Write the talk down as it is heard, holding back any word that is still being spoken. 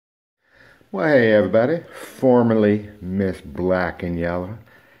Well, hey everybody, formerly Miss Black and Yellow,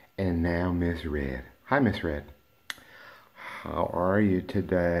 and now Miss Red. Hi, Miss Red. How are you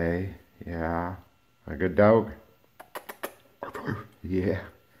today? Yeah, a good dog? Yeah,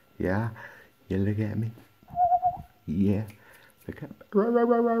 yeah. You look at me? Yeah. Look at me.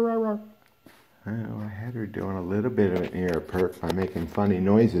 Oh, I had her doing a little bit of an ear perk by making funny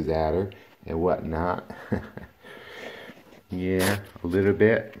noises at her and whatnot. Yeah, a little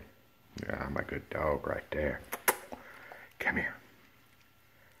bit. Yeah, my good dog right there. Come here.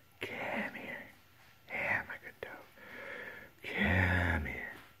 Come here. Yeah, my good dog. Come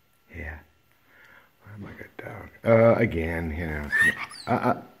here. Yeah. Oh, my good dog. Again, you know.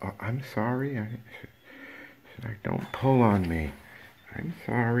 I'm sorry. Don't pull on me. I'm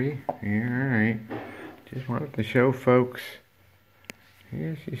sorry. Yeah, alright. Just wanted to show folks.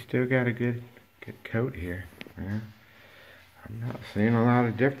 Yeah, she's still got a good coat here. Yeah. I'm not seeing a lot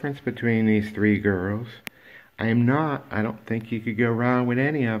of difference between these three girls. I am not. I don't think you could go wrong with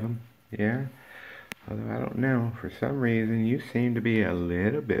any of them. Yeah. Although I don't know. For some reason, you seem to be a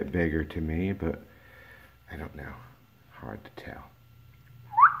little bit bigger to me, but I don't know. Hard to tell.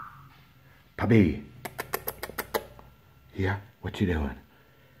 Puppy. Yeah. What you doing?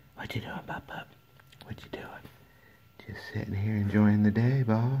 What you doing, pup? What you doing? Just sitting here enjoying the day,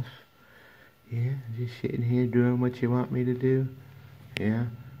 boss. Yeah, just sitting here doing what you want me to do. Yeah,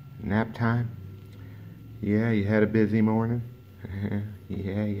 nap time. Yeah, you had a busy morning.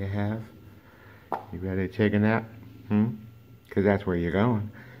 Yeah, you have. You ready to take a nap? Because that's where you're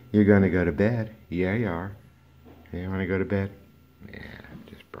going. You're going to go to bed. Yeah, you are. You want to go to bed? Yeah,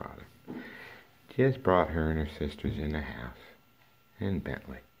 just brought her. Just brought her and her sisters in the house. And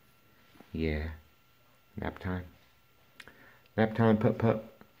Bentley. Yeah. Nap time. Nap time, pup.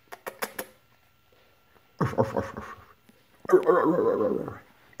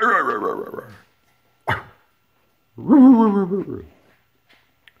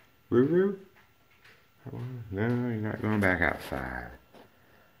 No, you're not going back outside.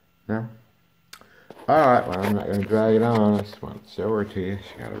 No? Alright, well, I'm not going to drag it on. I just want to show her to you.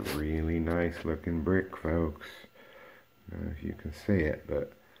 She got a really nice looking brick, folks. I don't know if you can see it,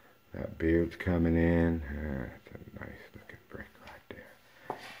 but that beard's coming in. It's a nice looking brick right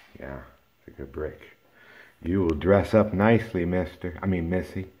there. Yeah, it's a good brick. You will dress up nicely,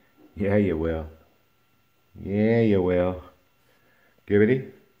 Missy. Yeah, you will. Yeah, you will.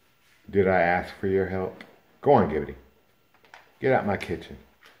 Gibbity, did I ask for your help? Go on, Gibbity. Get out my kitchen.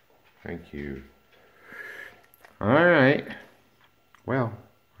 Thank you. All right. Well,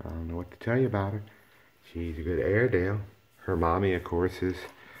 I don't know what to tell you about her. She's a good Airedale. Her mommy, of course, is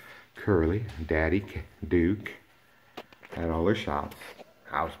Curly. Daddy, Duke. Had all her shots.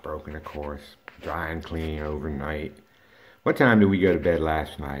 Housebroken, of course. Dry and clean overnight. What time did we go to bed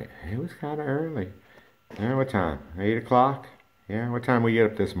last night? It was kind of early. Yeah, what time? 8 o'clock? Yeah, what time we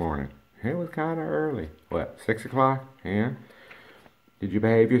get up this morning? It was kind of early. What, 6 o'clock? Yeah. Did you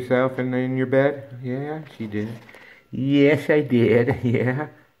behave yourself in your bed? Yeah, she did. Yes, I did. Yeah,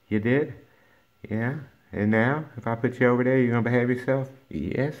 you did? Yeah. And now, if I put you over there, you're going to behave yourself?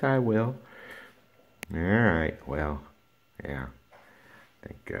 Yes, I will. All right, well, yeah.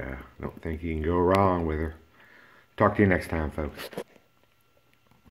 I don't think you can go wrong with her. Talk to you next time, folks.